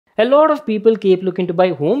A lot of people keep looking to buy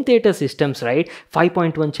home theater systems, right?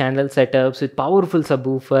 5.1 channel setups with powerful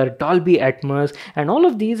subwoofer, Dolby ATMOS, and all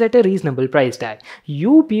of these at a reasonable price tag.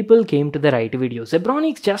 You people came to the right video.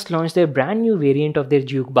 Zebronics just launched their brand new variant of their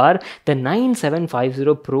Jukebar, the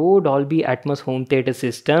 9750 Pro Dolby ATMOS home theater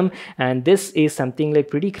system, and this is something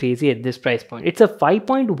like pretty crazy at this price point. It's a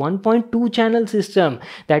 5.1.2 channel system.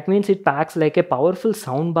 That means it packs like a powerful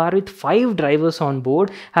soundbar with 5 drivers on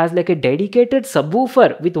board, has like a dedicated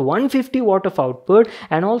subwoofer with 150 watt of output,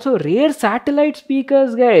 and also rear satellite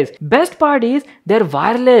speakers, guys. Best part is they're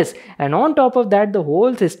wireless, and on top of that the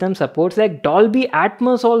whole system supports like Dolby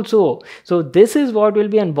ATMOS also. So this is what we'll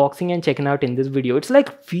be unboxing and checking out in this video. It's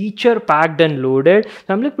like feature packed and loaded,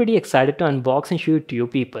 so I'm like pretty excited to unbox and show it to you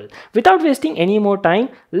people. Without wasting any more time,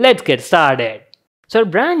 let's get started. So our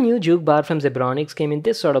brand new Jukebar from Zebronics came in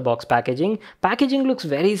this sort of box packaging. Packaging looks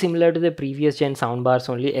very similar to the previous gen soundbars,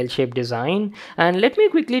 only L-shaped design. And let me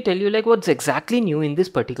quickly tell you like what's exactly new in this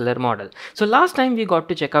particular model. So last time we got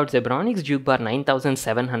to check out Zebronics Jukebar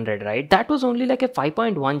 9700, right? That was only like a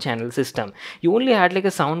 5.1 channel system. You only had like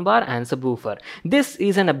a soundbar and subwoofer. This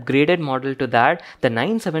is an upgraded model to that, the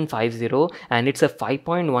 9750, and it's a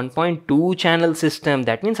 5.1.2 channel system.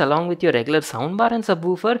 That means along with your regular soundbar and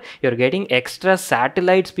subwoofer, you're getting extra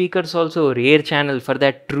satellite speakers also, rear channel for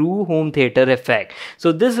that true home theater effect.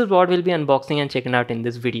 So this is what we'll be unboxing and checking out in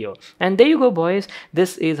this video. And there you go, boys.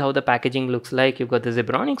 This is how the packaging looks like. You've got the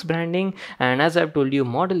Zebronics branding, and as I've told you,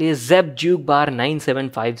 model is Zeb Jukebar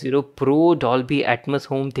 9750 Pro Dolby ATMOS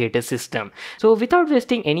home theater system. So without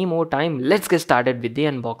wasting any more time, let's get started with the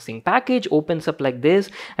unboxing. Package opens up like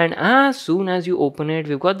this, and as soon as you open it,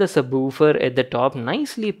 we've got the subwoofer at the top,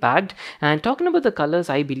 nicely packed. And talking about the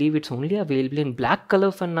colors, I believe it's only available in black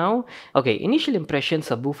color for now. Okay, initial impression,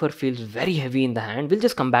 subwoofer feels very heavy in the hand. We'll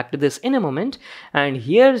just come back to this in a moment. And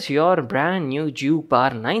here's your brand new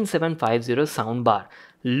Jukebar 9750 soundbar.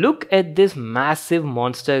 Look at this massive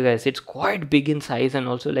monster, guys. It's quite big in size and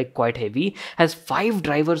also like quite heavy. Has 5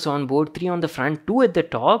 drivers on board, 3 on the front, 2 at the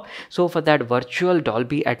top. So for that virtual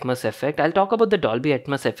Dolby ATMOS effect, I'll talk about the Dolby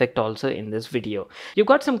ATMOS effect also in this video. You've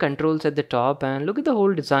got some controls at the top, and look at the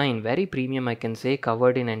whole design. Very premium, I can say,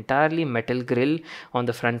 covered in entirely metal grille on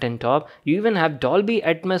the front and top. You even have Dolby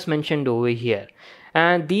ATMOS mentioned over here.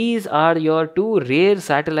 And these are your 2 rear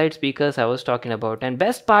satellite speakers I was talking about, and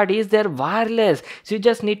best part is they're wireless, so you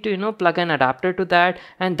just need to plug an adapter to that,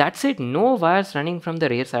 and that's it. No wires running from the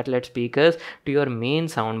rear satellite speakers to your main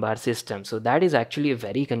soundbar system, so that is actually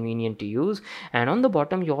very convenient to use. And on the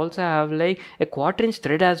bottom you also have like a 1/4"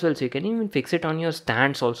 thread as well, so you can even fix it on your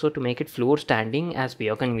stands also to make it floor standing as per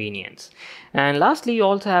your convenience. And lastly, you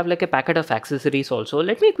also have like a packet of accessories also.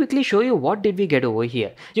 Let me quickly show you what did we get over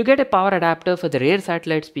here. You get a power adapter for the rear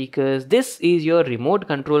satellite speakers. This is your remote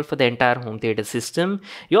control for the entire home theater system.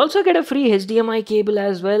 You also get a free HDMI cable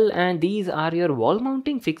as well, and these are your wall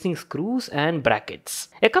mounting fixing screws and brackets.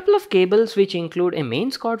 A couple of cables which include a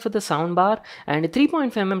mains cord for the soundbar and a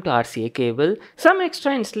 3.5mm to RCA cable, some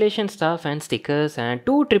extra installation stuff and stickers, and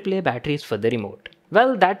 2 AAA batteries for the remote.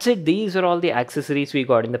 Well, that's it. These are all the accessories we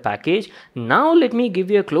got in the package. Now let me give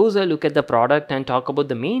you a closer look at the product and talk about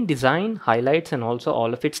the main design, highlights, and also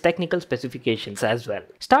all of its technical specifications as well.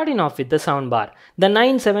 Starting off with the soundbar. The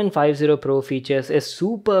 9750 Pro features a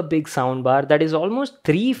super big soundbar that is almost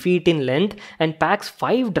 3 feet in length and packs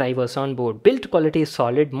 5 drivers on board. Build quality is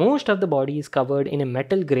solid. Most of the body is covered in a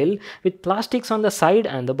metal grille with plastics on the side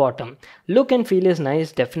and the bottom. Look and feel is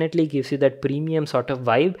nice, definitely gives you that premium sort of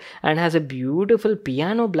vibe, and has a beautiful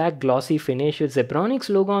piano black glossy finish with Zebronics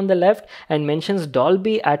logo on the left and mentions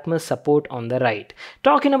Dolby ATMOS support on the right.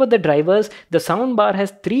 Talking about the drivers, the soundbar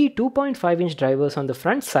has 3 2.5-inch drivers on the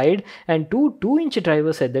front side and 2 2-inch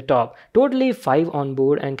drivers at the top, totally 5 on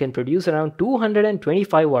board, and can produce around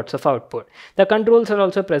 225 watts of output. The controls are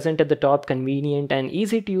also present at the top, convenient and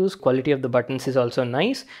easy to use. Quality of the buttons is also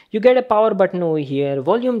nice. You get a power button over here,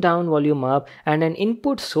 volume down, volume up, and an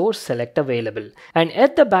input source select available. And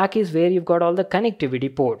at the back is where you've got all the connectivity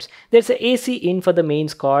ports. There's a AC in for the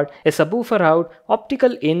mains cord, a subwoofer out,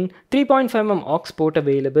 optical in, 3.5mm aux port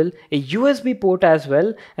available, a USB port as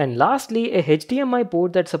well, and lastly a HDMI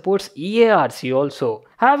port that supports EARC also.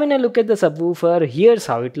 Having a look at the subwoofer, here's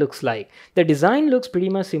how it looks like. The design looks pretty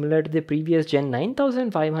much similar to the previous gen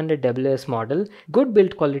 9500 WS model. Good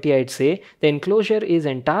build quality, I'd say. The enclosure is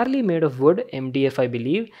entirely made of wood, MDF I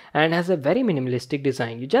believe, and has a very minimalistic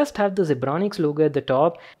design. You just have the Zebronics logo at the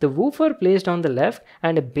top, the woofer placed on the left,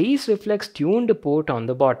 and a bass reflex tuned port on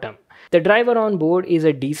the bottom. The driver on board is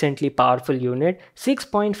a decently powerful unit,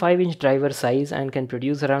 6.5-inch driver size, and can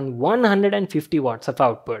produce around 150 watts of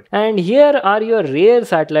output. And here are your rear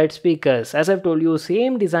satellite speakers. As I've told you,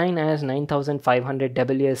 same design as 9500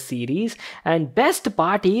 WS series, and best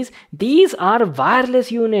part is these are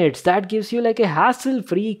wireless units that gives you like a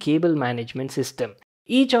hassle-free cable management system.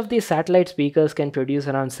 Each of these satellite speakers can produce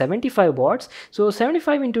around 75 watts, so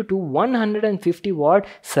 75 into 2, 150 watt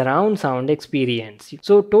surround sound experience.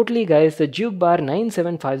 So totally guys, the Jukebar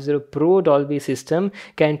 9750 Pro Dolby system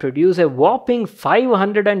can produce a whopping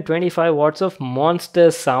 525 watts of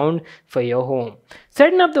monster sound for your home.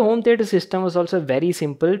 Setting up the home theater system was also very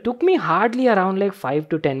simple, took me hardly around like 5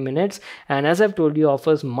 to 10 minutes, and as I've told you,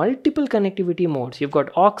 offers multiple connectivity modes. You've got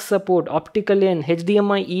aux support, optical in,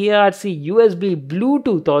 HDMI, EARC, USB,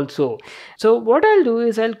 Bluetooth also. So what I'll do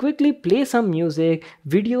is I'll quickly play some music,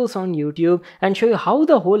 videos on YouTube, and show you how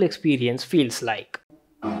the whole experience feels like.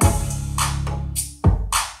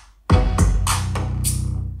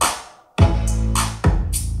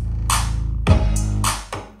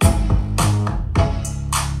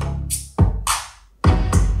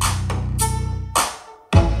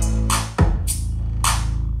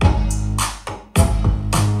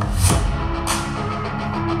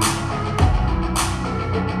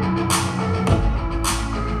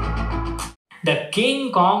 The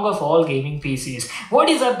King Kong of all gaming PCs. What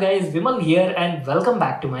is up guys, Vimal here and welcome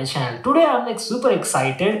back to my channel. Today I'm like super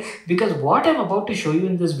excited because what I'm about to show you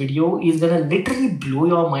in this video is gonna literally blow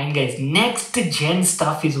your mind guys. Next gen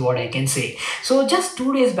stuff is what I can say. So just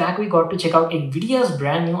 2 days back we got to check out Nvidia's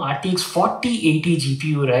brand new RTX 4080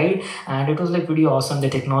 GPU, right? And it was like pretty awesome, the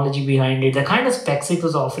technology behind it, the kind of specs it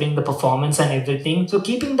was offering, the performance and everything. So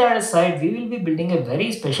keeping that aside, we will be building a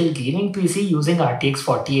very special gaming PC using RTX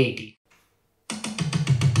 4080.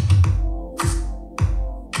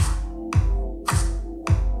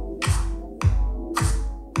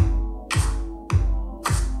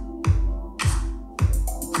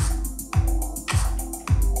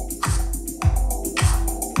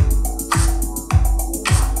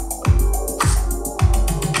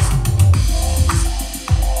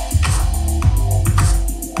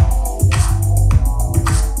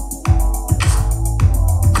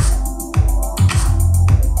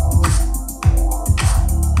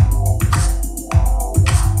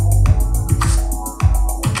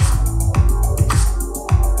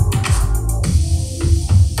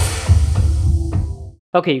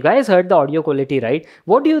 Okay, you guys heard the audio quality, right?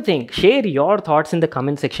 What do you think? Share your thoughts in the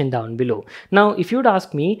comment section down below. Now, if you'd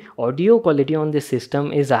ask me, audio quality on this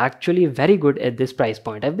system is actually very good at this price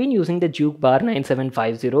point. I've been using the Jukebar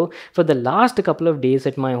 9750 for the last couple of days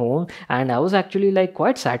at my home, and I was actually like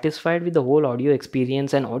quite satisfied with the whole audio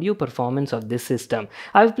experience and audio performance of this system.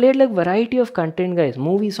 I've played like variety of content guys,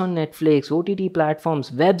 movies on Netflix, OTT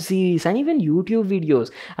platforms, web series, and even YouTube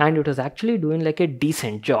videos, and it was actually doing like a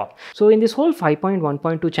decent job. So in this whole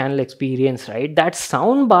 5.1.2 channel experience, right, that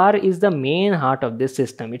soundbar is the main heart of this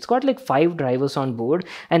system. It's got like 5 drivers on board,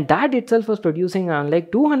 and that itself was producing around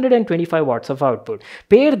like 225 watts of output.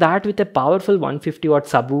 Pair that with a powerful 150 watt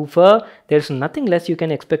subwoofer, there's nothing less you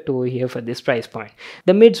can expect over here for this price point.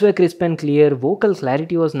 The mids were crisp and clear, vocal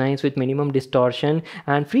clarity was nice with minimum distortion,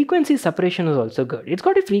 and frequency separation was also good. It's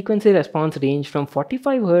got a frequency response range from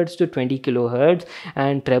 45 Hz to 20 kHz,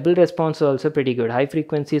 and treble response was also pretty good. High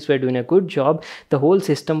frequencies were doing a good job. The whole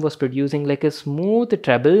system was producing like a smooth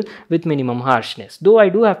treble with minimum harshness. Though I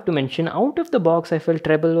do have to mention, out of the box I felt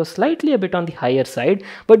treble was slightly a bit on the higher side,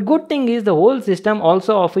 but good thing is the whole system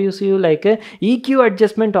also offers you like a EQ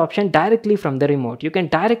adjustment option directly from the remote. You can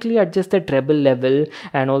directly adjust the treble level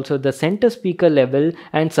and also the center speaker level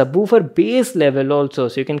and subwoofer bass level also,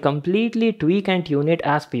 so you can completely tweak and tune it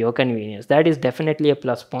as per your convenience. That is definitely a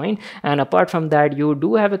plus point. And apart from that, you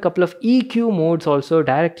do have a couple of EQ modes also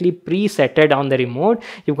directly presetted on the remote.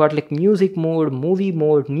 You've got like music mode, movie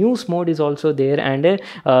mode, news mode is also there, and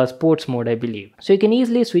a sports mode I believe. So you can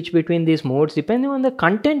easily switch between these modes depending on the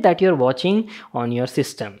content that you're watching on your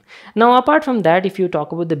system. Now apart from that, if you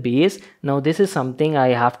talk about the bass, now this is something I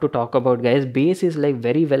have to talk about guys. Bass is like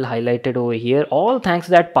very well highlighted over here, all thanks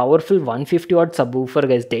to that powerful 150 watt subwoofer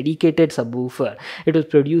guys, dedicated subwoofer. It was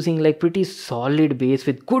producing like pretty solid bass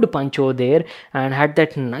with good punch over there, and had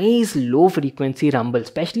that nice low frequency rumble,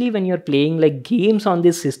 especially when you're playing like games on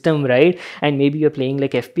this system, right? And maybe you're playing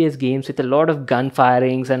like FPS games with a lot of gun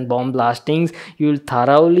firings and bomb blastings. You'll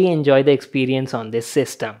thoroughly enjoy the experience on this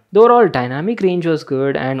system. The overall dynamic range was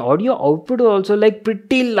good, and audio output was also like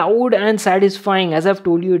pretty loud and satisfying. As I've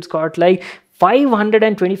told you, it's got like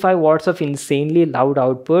 525 watts of insanely loud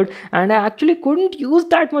output, and I actually couldn't use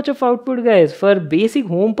that much of output, guys. For basic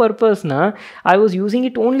home purpose na, I was using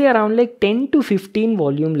it only around like 10 to 15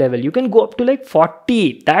 volume level. You can go up to like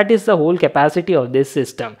 40. That is the whole capacity of this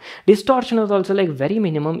system. Distortion was also like very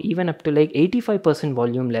minimum, even up to like 85%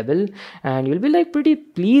 volume level, and you'll be like pretty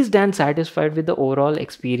pleased and satisfied with the overall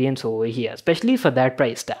experience over here, especially for that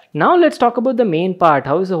price tag. Now let's talk about the main part.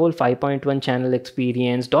 How is the whole 5.1 channel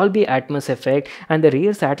experience, Dolby ATMOS effect, and the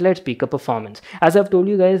rear satellite speaker performance. As I've told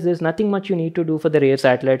you guys, there's nothing much you need to do for the rear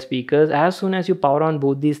satellite speakers. As soon as you power on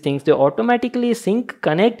both these things, they automatically sync,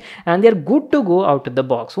 connect, and they're good to go out of the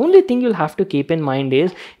box. Only thing you'll have to keep in mind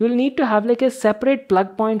is you'll need to have like a separate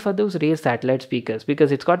plug point for those rear satellite speakers,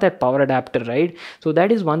 because it's got that power adapter, right? So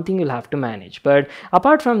that is one thing you'll have to manage. But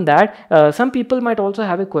apart from that, some people might also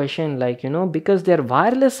have a question, like, because they're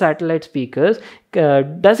wireless satellite speakers,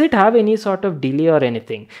 does it have any sort of delay or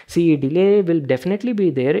anything? See, delay will definitely be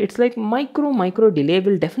there. It's like micro delay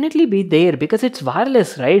will definitely be there, because it's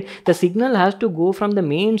wireless, right? The signal has to go from the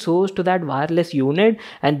main source to that wireless unit,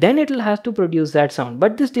 and then it will have to produce that sound.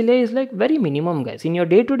 But this delay is like very minimum, guys. In your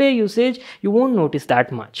day-to-day usage, you won't notice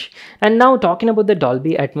that much. And now talking about the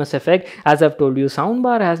Dolby ATMOS effect, as I've told you,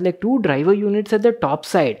 Soundbar has like 2 driver units at the top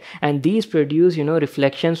side, and these produce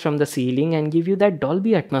reflections from the ceiling and give you that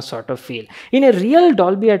Dolby ATMOS sort of feel. In a real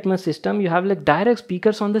Dolby ATMOS system, you have like direct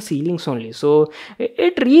speakers on the ceilings only, so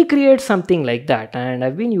it recreates something like that. And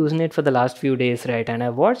I've been using it for the last few days, right? And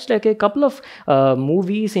I've watched like a couple of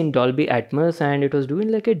movies in Dolby ATMOS, and it was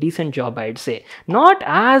doing like a decent job, I'd say. Not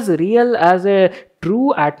as real as a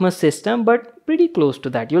true Atmos system, but pretty close to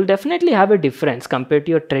that. You'll definitely have a difference compared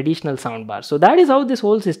to your traditional soundbar. So that is how this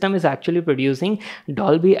whole system is actually producing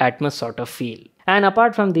Dolby Atmos sort of feel. And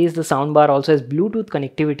apart from this, the soundbar also has Bluetooth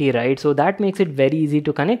connectivity, right? So that makes it very easy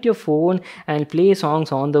to connect your phone and play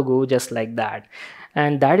songs on the go just like that.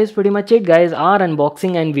 And that is pretty much it, guys. Our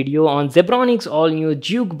unboxing and video on Zebronics all new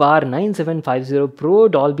Jukebar 9750 Pro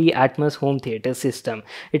Dolby Atmos home theater system.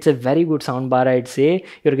 It's a very good soundbar, I'd say.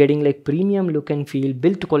 You're getting like premium look and feel.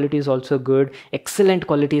 Build quality is also good. Excellent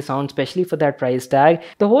quality sound, especially for that price tag.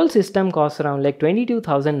 The whole system costs around like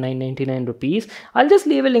 22,999 rupees. I'll just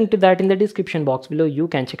leave a link to that in the description box below. You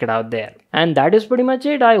can check it out there. And that is pretty much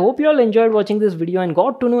it. I hope you all enjoyed watching this video and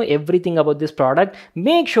got to know everything about this product.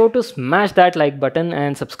 Make sure to smash that like button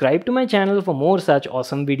and subscribe to my channel for more such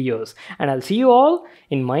awesome videos. And I'll see you all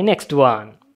in my next one.